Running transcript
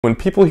When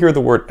people hear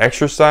the word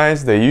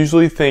exercise, they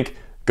usually think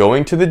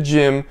going to the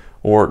gym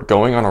or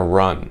going on a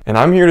run. And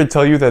I'm here to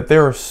tell you that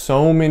there are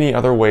so many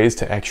other ways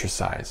to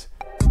exercise.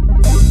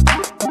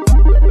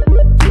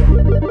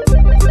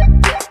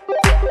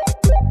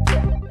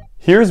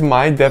 Here's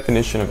my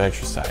definition of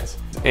exercise.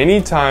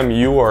 Anytime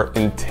you are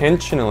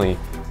intentionally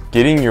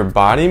getting your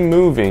body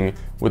moving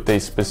with a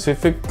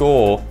specific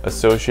goal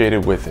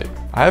associated with it.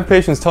 I have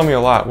patients tell me a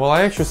lot, well,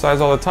 I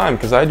exercise all the time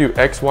because I do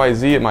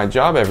XYZ at my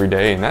job every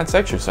day and that's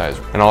exercise.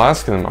 And I'll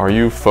ask them, are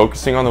you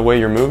focusing on the way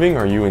you're moving?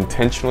 Are you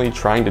intentionally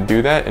trying to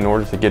do that in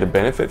order to get a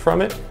benefit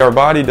from it? Our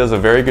body does a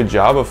very good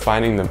job of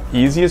finding the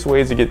easiest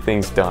ways to get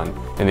things done.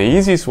 And the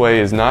easiest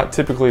way is not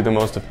typically the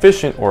most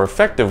efficient or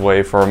effective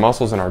way for our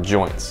muscles and our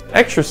joints.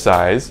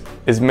 Exercise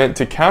is meant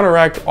to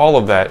counteract all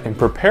of that and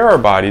prepare our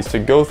bodies to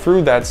go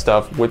through that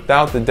stuff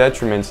without the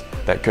detriments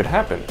that could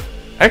happen.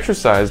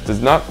 Exercise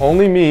does not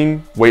only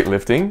mean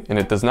weightlifting, and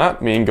it does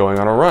not mean going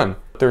on a run.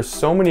 There's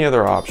so many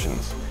other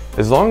options.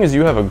 As long as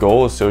you have a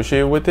goal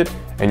associated with it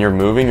and you're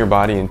moving your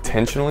body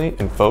intentionally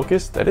and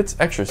focused, that it's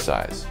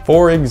exercise.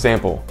 For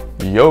example,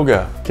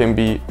 yoga can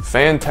be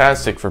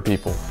fantastic for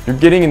people. You're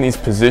getting in these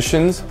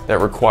positions that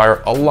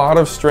require a lot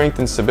of strength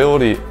and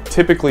stability,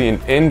 typically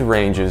in end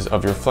ranges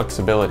of your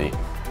flexibility.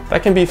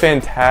 That can be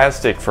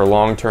fantastic for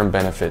long-term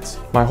benefits.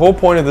 My whole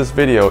point of this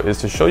video is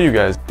to show you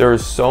guys there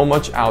is so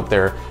much out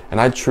there, and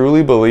I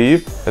truly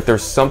believe that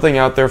there's something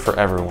out there for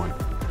everyone.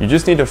 You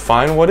just need to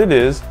find what it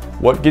is,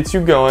 what gets you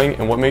going,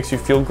 and what makes you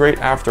feel great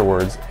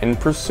afterwards, and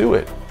pursue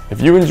it.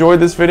 If you enjoyed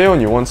this video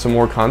and you want some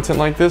more content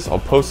like this, I'll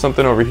post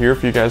something over here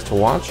for you guys to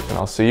watch, and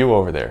I'll see you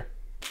over there.